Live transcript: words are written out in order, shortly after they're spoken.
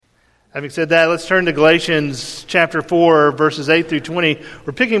Having said that, let's turn to Galatians chapter 4, verses 8 through 20.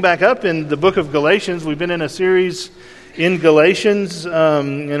 We're picking back up in the book of Galatians. We've been in a series in Galatians,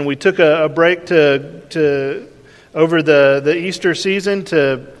 and we took a break to over the Easter season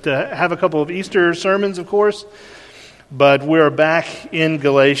to have a couple of Easter sermons, of course. But we're back in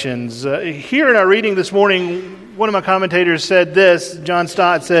Galatians. Here in our reading this morning, one of my commentators said this. John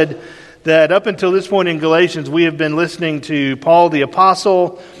Stott said that up until this point in Galatians, we have been listening to Paul the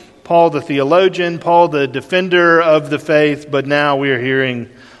Apostle, Paul the theologian, Paul the defender of the faith, but now we are hearing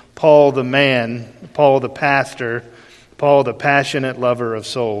Paul the man, Paul the pastor, Paul the passionate lover of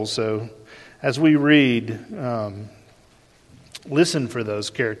souls. So as we read, listen for those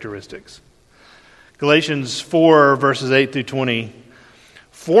characteristics. Galatians 4, verses 8 through 20.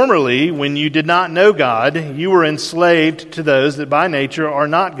 Formerly, when you did not know God, you were enslaved to those that by nature are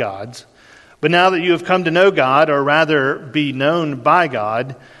not God's. But now that you have come to know God, or rather be known by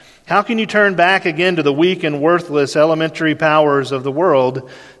God, how can you turn back again to the weak and worthless elementary powers of the world,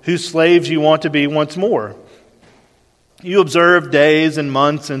 whose slaves you want to be once more? You observe days and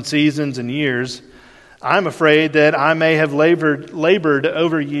months and seasons and years. I'm afraid that I may have labored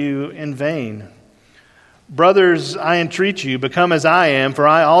over you in vain. Brothers, I entreat you, become as I am, for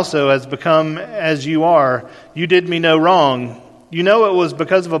I also has become as you are. You did me no wrong. You know it was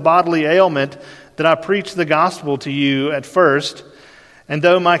because of a bodily ailment that I preached the gospel to you at first. And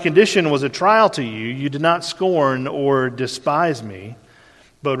though my condition was a trial to you, you did not scorn or despise me,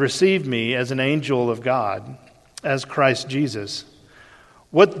 but received me as an angel of God, as Christ Jesus.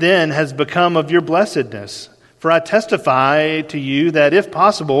 What then has become of your blessedness? For I testify to you that if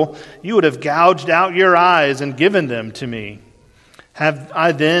possible, you would have gouged out your eyes and given them to me. Have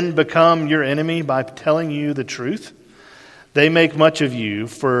I then become your enemy by telling you the truth? They make much of you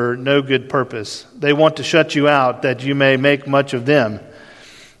for no good purpose. They want to shut you out that you may make much of them.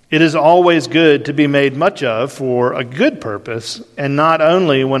 It is always good to be made much of for a good purpose, and not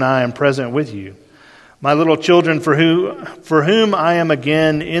only when I am present with you. My little children, for whom I am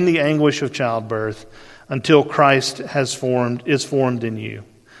again in the anguish of childbirth, until Christ is formed in you.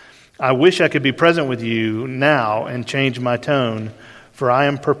 I wish I could be present with you now and change my tone, for I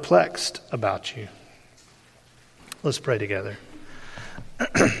am perplexed about you. Let's pray together.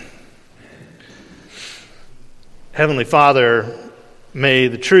 Heavenly Father, may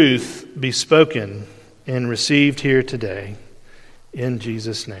the truth be spoken and received here today. In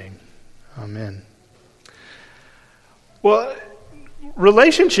Jesus' name, amen. Well,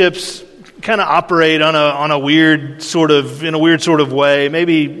 relationships kind of operate in a weird sort of way.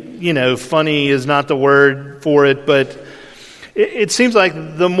 Maybe, funny is not the word for it, but it seems like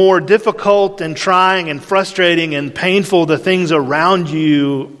the more difficult and trying and frustrating and painful the things around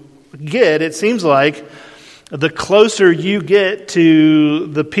you get, it seems like the closer you get to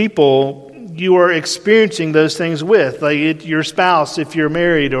the people you are experiencing those things with, like your spouse if you're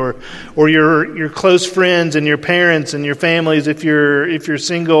married, or your close friends and your parents and your families if you're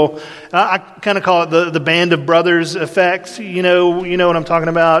single. I kind of call it the band of brothers effect. You know what I'm talking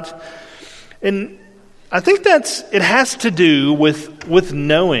about. And I think it has to do with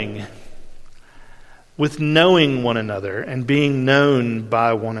knowing one another and being known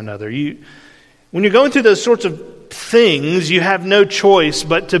by one another. When you're going through those sorts of things, you have no choice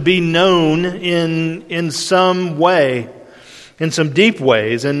but to be known in some way, in some deep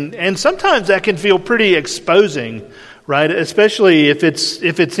ways, and sometimes that can feel pretty exposing, right? Especially if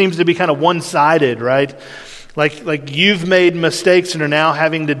it seems to be kind of one-sided, right? Like you've made mistakes and are now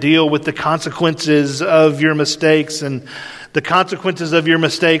having to deal with the consequences of your mistakes, and the consequences of your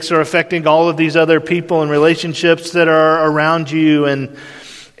mistakes are affecting all of these other people and relationships that are around you,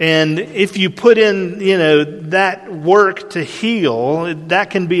 and if you put in, that work to heal,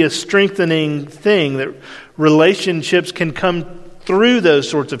 that can be a strengthening thing, that relationships can come through those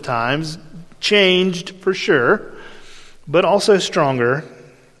sorts of times, changed for sure, but also stronger.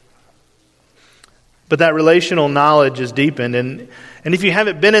 But that relational knowledge is deepened, and if you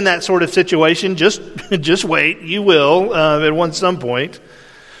haven't been in that sort of situation, just wait, you will at some point.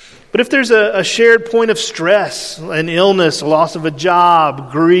 But if there's a shared point of stress, an illness, a loss of a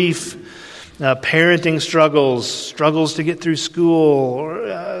job, grief, parenting struggles to get through school,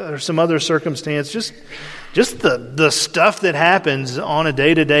 or some other circumstance, just the stuff that happens on a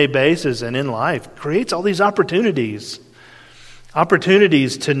day-to-day basis and in life creates all these opportunities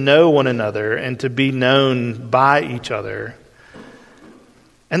to know one another and to be known by each other.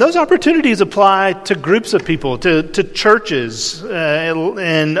 And those opportunities apply to groups of people, to churches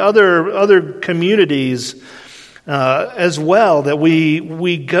and other communities as well, that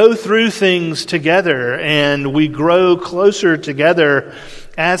we go through things together and we grow closer together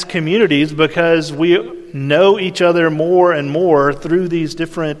as communities because we know each other more and more through these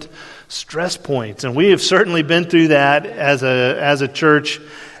different stress points. And we have certainly been through that as a church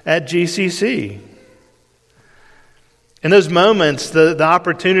at GCC. In those moments, the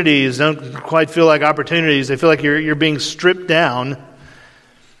opportunities don't quite feel like opportunities. They feel like you're being stripped down.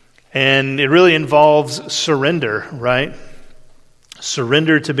 And it really involves surrender, right?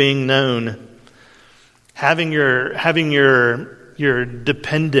 Surrender to being known. Having your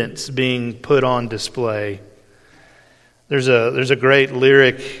dependence being put on display. There's a great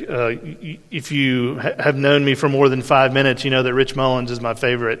lyric. If you have known me for more than 5 minutes, you know that Rich Mullins is my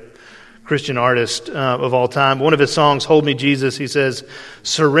favorite Christian artist of all time. One of his songs, Hold Me Jesus, he says,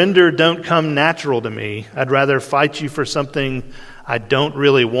 "Surrender don't come natural to me. I'd rather fight you for something I don't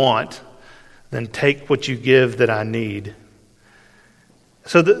really want than take what you give that I need."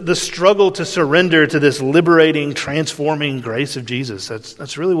 So the struggle to surrender to this liberating, transforming grace of Jesus,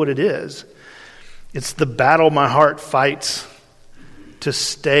 that's really what it is. It's the battle my heart fights to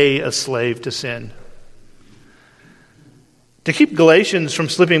stay a slave to sin. To keep Galatians from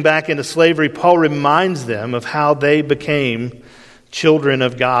slipping back into slavery, Paul reminds them of how they became children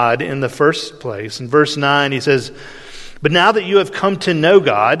of God in the first place. In verse 9, he says, "But now that you have come to know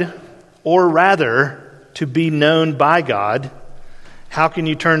God, or rather to be known by God, how can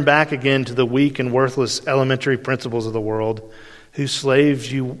you turn back again to the weak and worthless elementary principles of the world, whose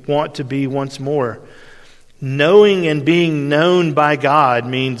slaves you want to be once more?" Knowing and being known by God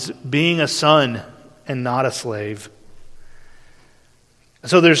means being a son and not a slave.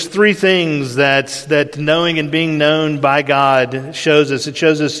 So there's three things that knowing and being known by God shows us. It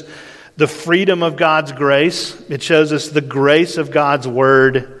shows us the freedom of God's grace. It shows us the grace of God's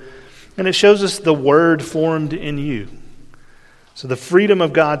word. And it shows us the word formed in you. So the freedom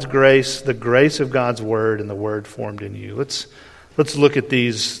of God's grace, the grace of God's word, and the word formed in you. Let's look at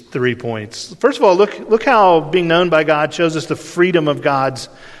these 3 points. First of all, look how being known by God shows us the freedom of God's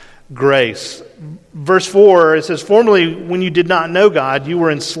grace. Verse 4, it says, "Formerly, when you did not know God, you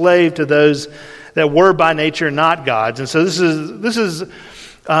were enslaved to those that were by nature not gods." And so this is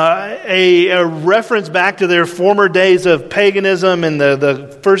a reference back to their former days of paganism and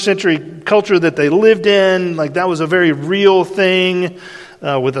the first century culture that they lived in. Like that was a very real thing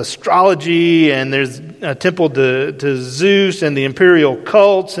with astrology, and there's a temple to Zeus and the imperial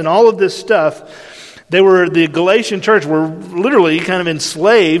cults and all of this stuff. The Galatian church were literally kind of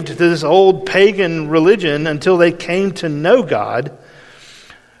enslaved to this old pagan religion until they came to know God.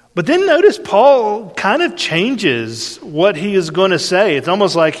 But then notice Paul kind of changes what he is going to say. It's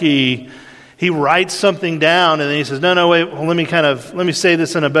almost like he writes something down and then he says, no, wait, well, let me say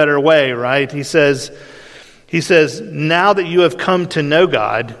this in a better way, right? He says, "Now that you have come to know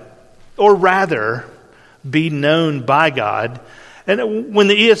God, or rather be known by God." And when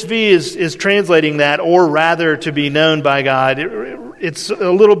the ESV is translating that, "or rather to be known by God," it's a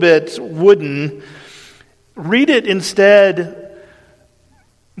little bit wooden. Read it instead,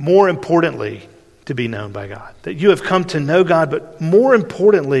 "more importantly, to be known by God." That you have come to know God, but more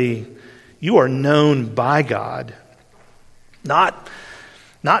importantly, you are known by God. Not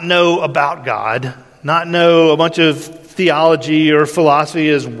know about God, not know a bunch of theology or philosophy,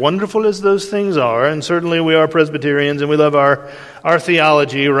 as wonderful as those things are, and certainly we are Presbyterians and we love our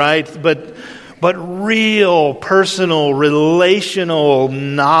theology, right? But real, personal, relational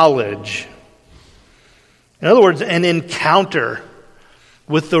knowledge. In other words, an encounter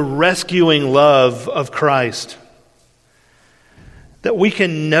with the rescuing love of Christ. That we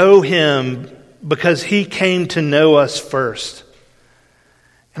can know Him because He came to know us first.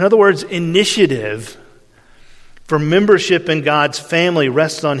 In other words, initiative for membership in God's family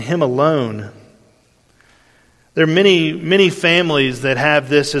rests on Him alone. There are many, many families that have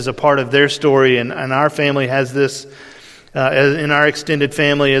this as a part of their story, and our family has this in our extended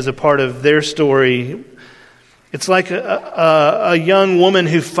family as a part of their story. It's like a young woman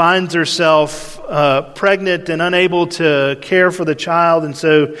who finds herself pregnant and unable to care for the child, and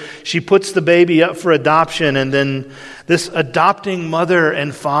so she puts the baby up for adoption, and then this adopting mother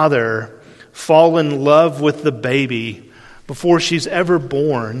and father fall in love with the baby before she's ever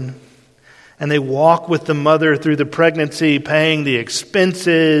born. And they walk with the mother through the pregnancy, paying the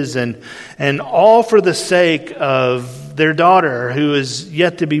expenses, and all for the sake of their daughter who is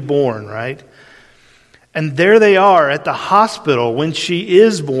yet to be born, right? And there they are at the hospital when she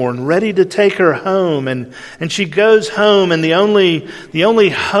is born, ready to take her home. And she goes home, and the only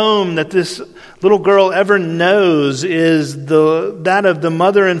home that this little girl ever knows is that of the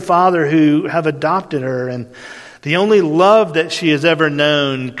mother and father who have adopted her. And The only love that she has ever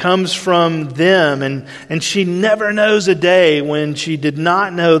known comes from them, and she never knows a day when she did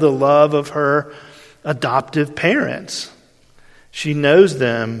not know the love of her adoptive parents. She knows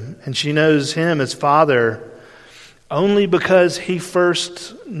them, and she knows him as Father only because he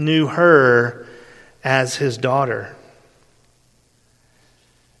first knew her as his daughter.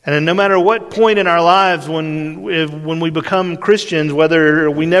 And no matter what point in our lives when we become Christians, whether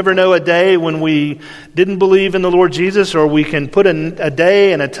we never know a day when we didn't believe in the Lord Jesus, or we can put a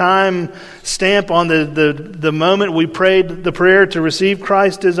day and a time stamp on the moment we prayed the prayer to receive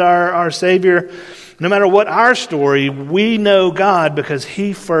Christ as our Savior, no matter what our story, we know God because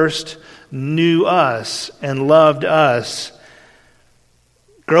he first knew us and loved us.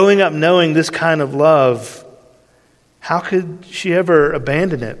 Growing up knowing this kind of love, how could she ever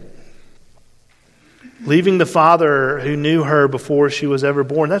abandon it? Leaving the Father who knew her before she was ever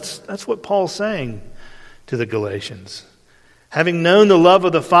born. That's what Paul's saying to the Galatians. Having known the love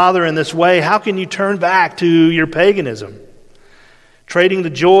of the Father in this way, how can you turn back to your paganism? Trading the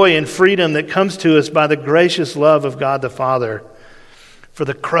joy and freedom that comes to us by the gracious love of God the Father for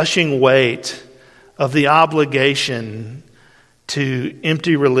the crushing weight of the obligation to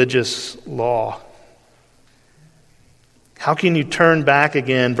empty religious law. How can you turn back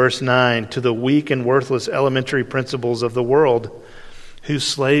again, verse 9, to the weak and worthless elementary principles of the world, whose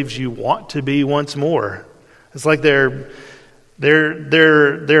slaves you want to be once more? It's like their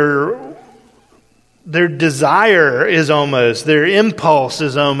desire is almost, their impulse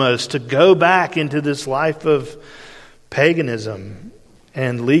is almost to go back into this life of paganism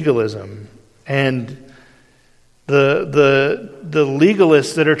and legalism, and the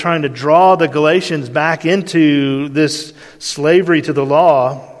legalists that are trying to draw the Galatians back into this slavery to the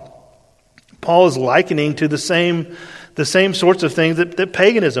law, Paul is likening to the same sorts of things that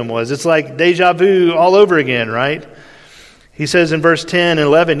paganism was. It's like deja vu all over again, right? He says in verse 10 and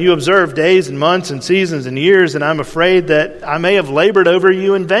 11, you observe days and months and seasons and years, and I'm afraid that I may have labored over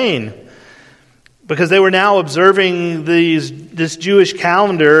you in vain. Because they were now observing this Jewish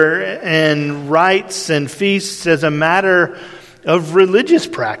calendar and rites and feasts as a matter of religious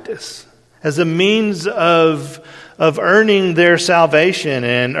practice, as a means of earning their salvation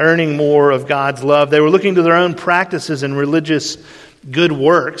and earning more of God's love. They were looking to their own practices and religious good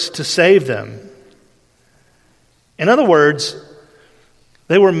works to save them. In other words,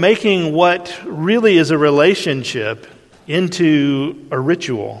 they were making what really is a relationship into a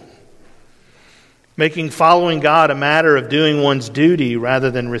ritual, making following God a matter of doing one's duty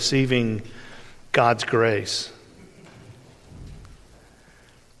rather than receiving God's grace.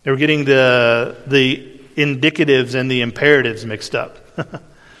 They were getting the indicatives and the imperatives mixed up.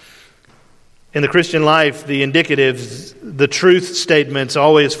 In the Christian life, the indicatives, the truth statements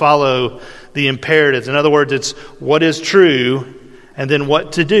always follow the imperatives. In other words, it's what is true and then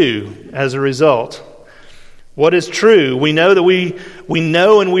what to do as a result. What is true? We know that we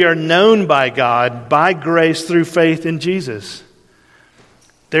know and we are known by God by grace through faith in Jesus.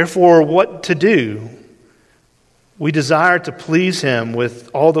 Therefore, what to do? We desire to please him with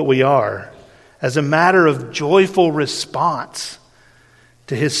all that we are as a matter of joyful response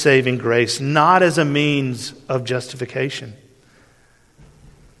to his saving grace, not as a means of justification.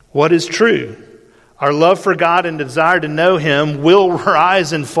 What is true? Our love for God and desire to know him will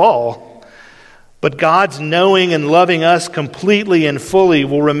rise and fall, but God's knowing and loving us completely and fully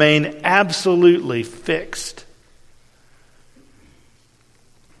will remain absolutely fixed.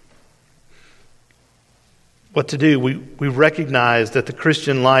 What to do? We recognize that the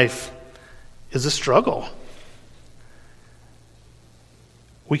Christian life is a struggle.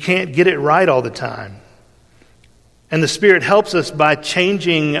 We can't get it right all the time. And the Spirit helps us by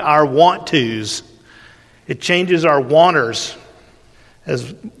changing our want-tos. It changes our wanters,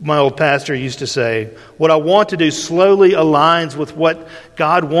 as my old pastor used to say. What I want to do slowly aligns with what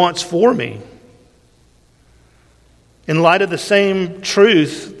God wants for me. In light of the same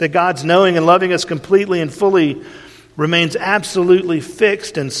truth that God's knowing and loving us completely and fully remains absolutely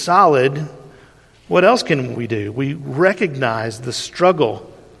fixed and solid, what else can we do? We recognize the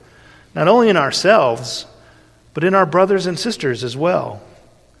struggle, not only in ourselves, but in our brothers and sisters as well.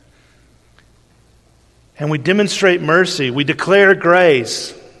 And we demonstrate mercy. We declare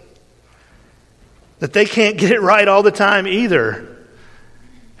grace. That they can't get it right all the time either.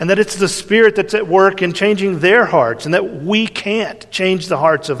 And that it's the Spirit that's at work in changing their hearts. And that we can't change the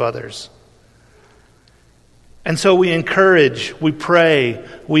hearts of others. And so we encourage, we pray,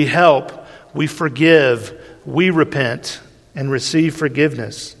 we help, we forgive, we repent, and receive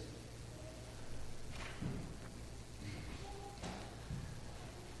forgiveness.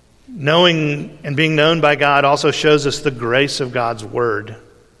 Knowing and being known by God also shows us the grace of God's word.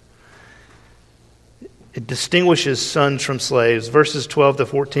 It distinguishes sons from slaves. Verses 12 to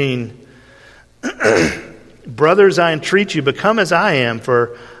 14. Brothers, I entreat you, become as I am,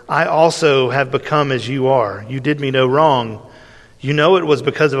 for I also have become as you are. You did me no wrong. You know it was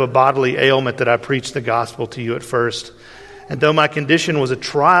because of a bodily ailment that I preached the gospel to you at first. And though my condition was a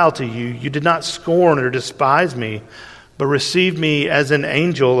trial to you, you did not scorn or despise me, but received me as an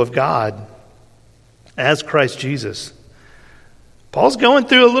angel of God, as Christ Jesus. Paul's going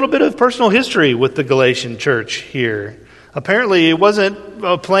through a little bit of personal history with the Galatian church here. Apparently, it wasn't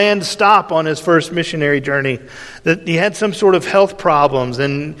a planned stop on his first missionary journey. That he had some sort of health problems.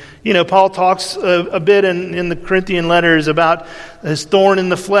 And, Paul talks a bit in the Corinthian letters about his thorn in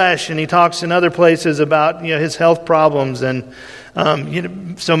the flesh. And he talks in other places about, his health problems. And,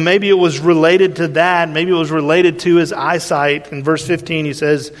 so maybe it was related to that. Maybe it was related to his eyesight. In verse 15, he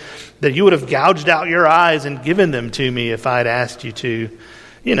says that you would have gouged out your eyes and given them to me if I had asked you to.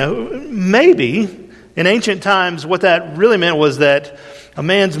 Maybe. In ancient times, what that really meant was that a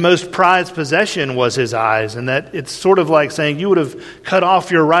man's most prized possession was his eyes, and that it's sort of like saying, you would have cut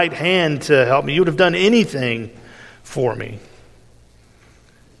off your right hand to help me. You would have done anything for me.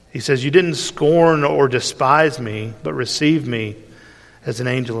 He says, you didn't scorn or despise me, but received me as an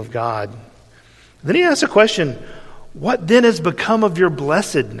angel of God. Then he asks a question, what then has become of your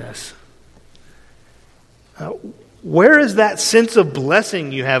blessedness? Where is that sense of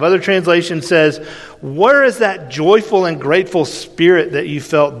blessing you have? Other translation says, where is that joyful and grateful spirit that you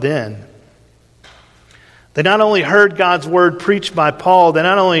felt then? They not only heard God's word preached by Paul, they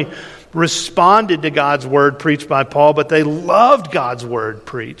not only responded to God's word preached by Paul, but they loved God's word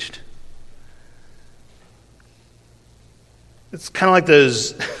preached. It's kind of like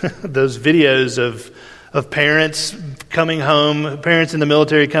those videos of parents coming home, parents in the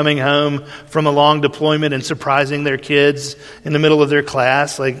military coming home from a long deployment and surprising their kids in the middle of their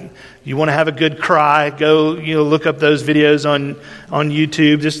class. Like, you want to have a good cry, go, look up those videos on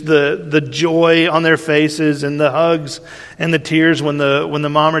YouTube. Just the joy on their faces and the hugs and the tears when the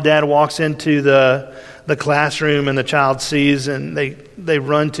mom or dad walks into the classroom and the child sees and they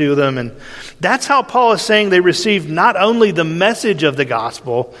run to them. And that's how Paul is saying they received not only the message of the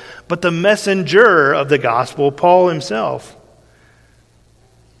gospel, but the messenger of the gospel, Paul himself.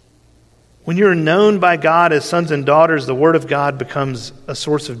 When you're known by God as sons and daughters, the word of God becomes a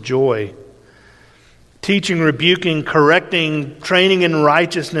source of joy. Teaching, rebuking, correcting, training in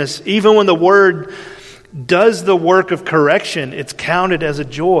righteousness, even when the word does the work of correction, it's counted as a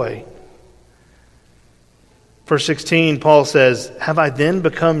joy. Verse 16, Paul says, have I then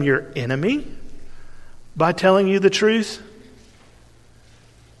become your enemy by telling you the truth?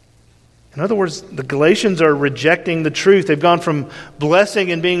 In other words, the Galatians are rejecting the truth. They've gone from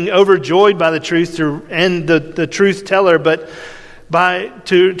blessing and being overjoyed by the truth and the truth teller, but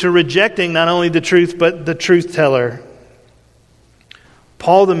to rejecting not only the truth, but the truth teller.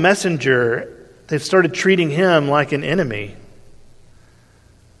 Paul the messenger, they've started treating him like an enemy.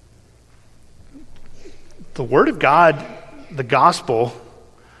 The Word of God, the gospel,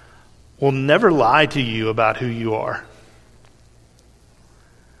 will never lie to you about who you are.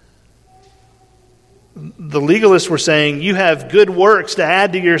 The legalists were saying, you have good works to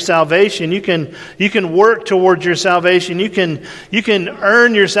add to your salvation. You can work towards your salvation. You can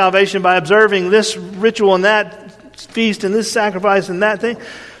earn your salvation by observing this ritual and that feast and this sacrifice and that thing.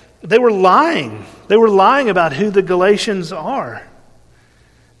 They were lying. They were lying about who the Galatians are.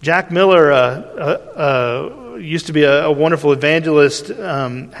 Jack Miller used to be a wonderful evangelist,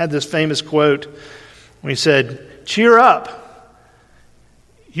 had this famous quote when he said, cheer up.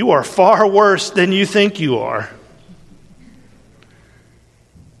 You are far worse than you think you are.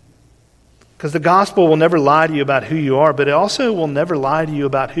 Because the gospel will never lie to you about who you are, but it also will never lie to you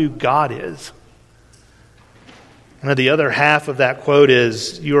about who God is. And the other half of that quote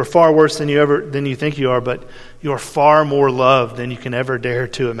is, you are far worse than you think you are, but you are far more loved than you can ever dare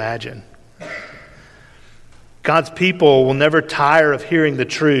to imagine. God's people will never tire of hearing the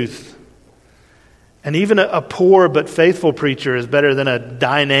truth. And even a poor but faithful preacher is better than a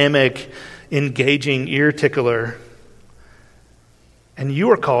dynamic, engaging ear tickler. And you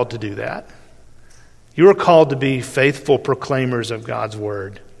are called to do that. You are called to be faithful proclaimers of God's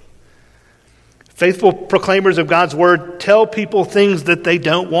word. Faithful proclaimers of God's word tell people things that they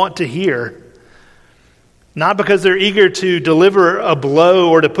don't want to hear. Not because they're eager to deliver a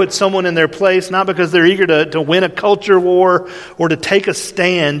blow or to put someone in their place. Not because they're eager to win a culture war or to take a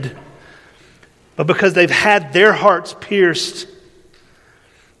stand. But because they've had their hearts pierced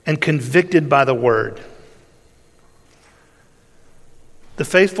and convicted by the word. The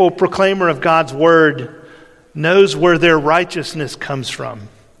faithful proclaimer of God's word knows where their righteousness comes from.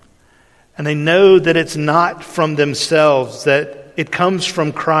 And they know that it's not from themselves, that it comes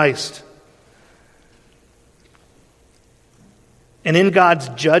from Christ. And in God's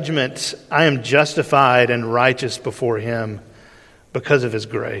judgment, I am justified and righteous before Him because of His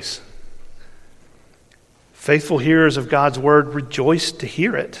grace. Faithful hearers of God's word rejoice to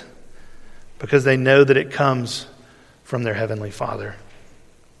hear it because they know that it comes from their Heavenly Father.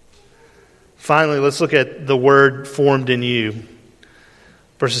 Finally, let's look at the word formed in you.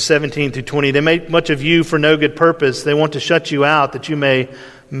 Verses 17 through 20. They make much of you for no good purpose. They want to shut you out that you may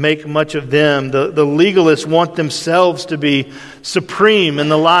make much of them. The legalists want themselves to be supreme in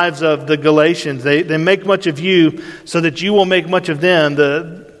the lives of the Galatians. They make much of you so that you will make much of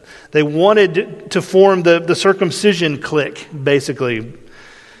them. They wanted to form the circumcision clique, basically.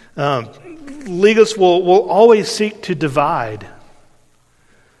 Legalists will always seek to divide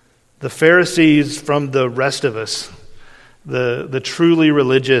the Pharisees from the rest of us, the truly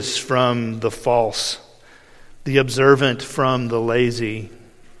religious from the false, the observant from the lazy.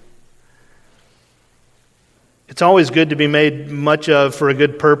 It's always good to be made much of for a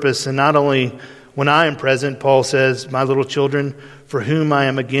good purpose, and not only when I am present, Paul says, my little children, for whom I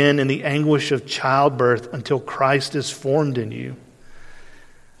am again in the anguish of childbirth until Christ is formed in you.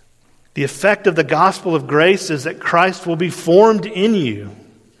 The effect of the gospel of grace is that Christ will be formed in you.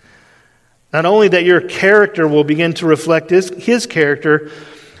 Not only that your character will begin to reflect his character,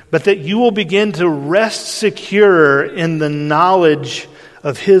 but that you will begin to rest secure in the knowledge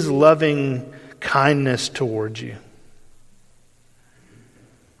of His loving kindness towards you.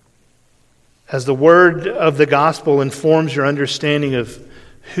 As the word of the gospel informs your understanding of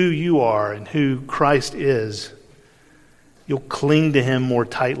who you are and who Christ is, you'll cling to Him more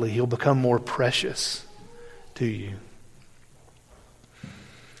tightly. He'll become more precious to you.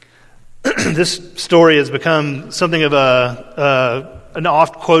 This story has become something of an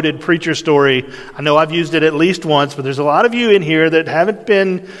oft-quoted preacher story. I know I've used it at least once, but there's a lot of you in here that haven't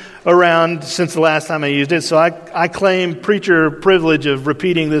been around since the last time I used it, so I claim preacher privilege of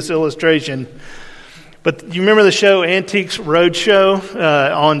repeating this illustration. But you remember the show Antiques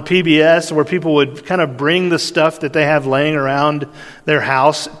Roadshow on PBS, where people would kind of bring the stuff that they have laying around their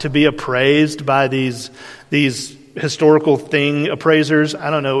house to be appraised by these historical thing appraisers. I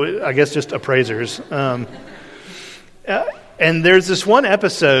don't know, I guess just appraisers. And there's this one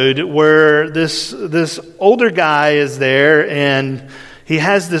episode where this older guy is there, and he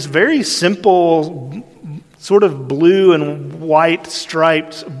has this very simple sort of blue and white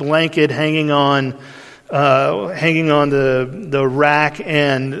striped blanket hanging on the rack,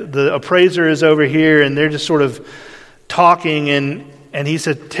 and the appraiser is over here, and they're just sort of talking, and he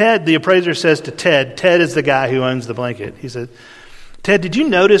said, Ted, the appraiser says to Ted is the guy who owns the blanket. He said, Ted, did you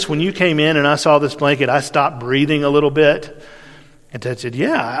notice when you came in and I saw this blanket, I stopped breathing a little bit? And Ted said,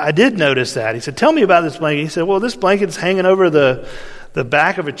 yeah, I did notice that. He said, tell me about this blanket. He said, well, this blanket's hanging over the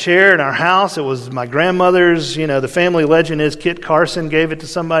back of a chair in our house. It was my grandmother's. The family legend is Kit Carson gave it to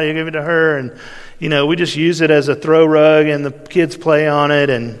somebody who gave it to her. And, we just use it as a throw rug and the kids play on it.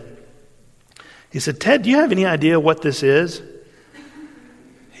 And he said, Ted, do you have any idea what this is?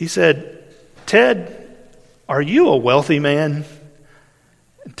 He said, Ted, are you a wealthy man?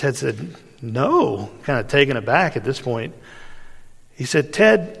 And Ted said, no, kind of taken aback at this point. He said,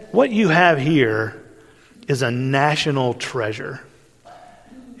 Ted, what you have here is a national treasure.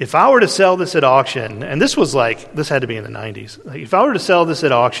 If I were to sell this at auction, and this had to be in the 90s. If I were to sell this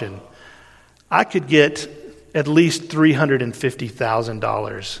at auction, I could get at least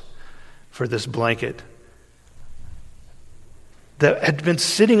 $350,000 for this blanket that had been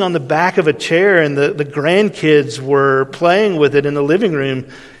sitting on the back of a chair, and the grandkids were playing with it in the living room.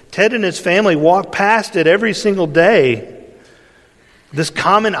 Ted and his family walked past it every single day. This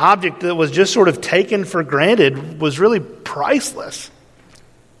common object that was just sort of taken for granted was really priceless.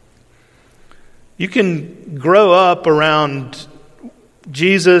 You can grow up around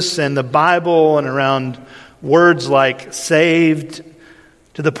Jesus and the Bible and around words like saved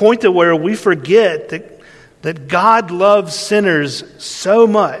to the point that where we forget that God loves sinners so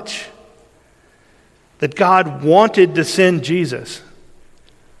much that God wanted to send Jesus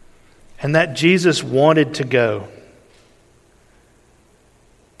and that Jesus wanted to go.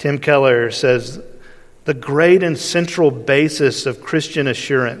 Tim Keller says, the great and central basis of Christian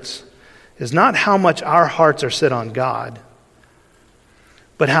assurance is not how much our hearts are set on God,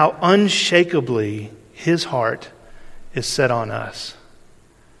 but how unshakably His heart is set on us.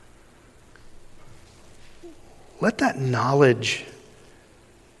 Let that knowledge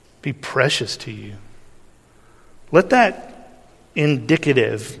be precious to you. Let that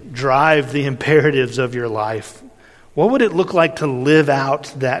indicative, drive the imperatives of your life? What would it look like to live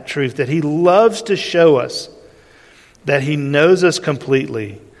out that truth, that He loves to show us, that He knows us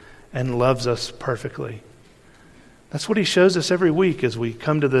completely and loves us perfectly? That's what He shows us every week as we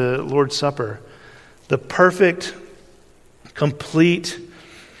come to the Lord's Supper. The perfect, complete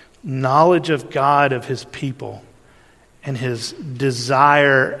knowledge of God, of His people, and His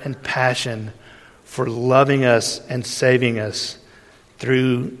desire and passion for loving us and saving us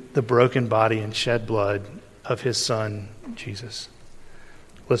through the broken body and shed blood of His Son, Jesus.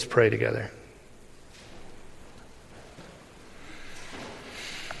 Let's pray together.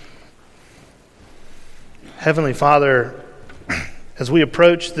 Heavenly Father, as we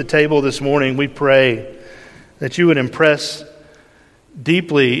approach the table this morning, we pray that You would impress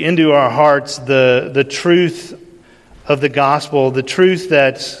deeply into our hearts the truth of the gospel, the truth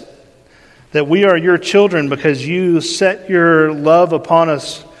that we are Your children because You set Your love upon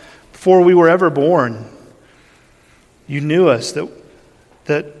us before we were ever born. You knew us,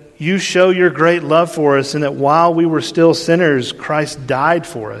 that You show Your great love for us, and that while we were still sinners, Christ died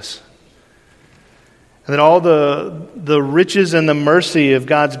for us. And that all the riches and the mercy of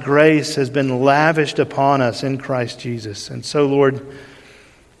God's grace has been lavished upon us in Christ Jesus. And so, Lord,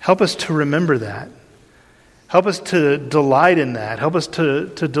 help us to remember that. Help us to delight in that. Help us to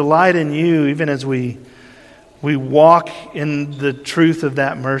delight in You even as we walk in the truth of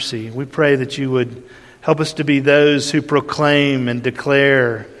that mercy. We pray that You would help us to be those who proclaim and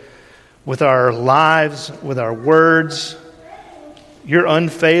declare with our lives, with our words, Your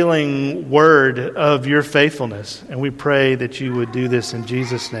unfailing word of Your faithfulness. And we pray that You would do this in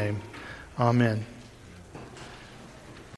Jesus' name. Amen.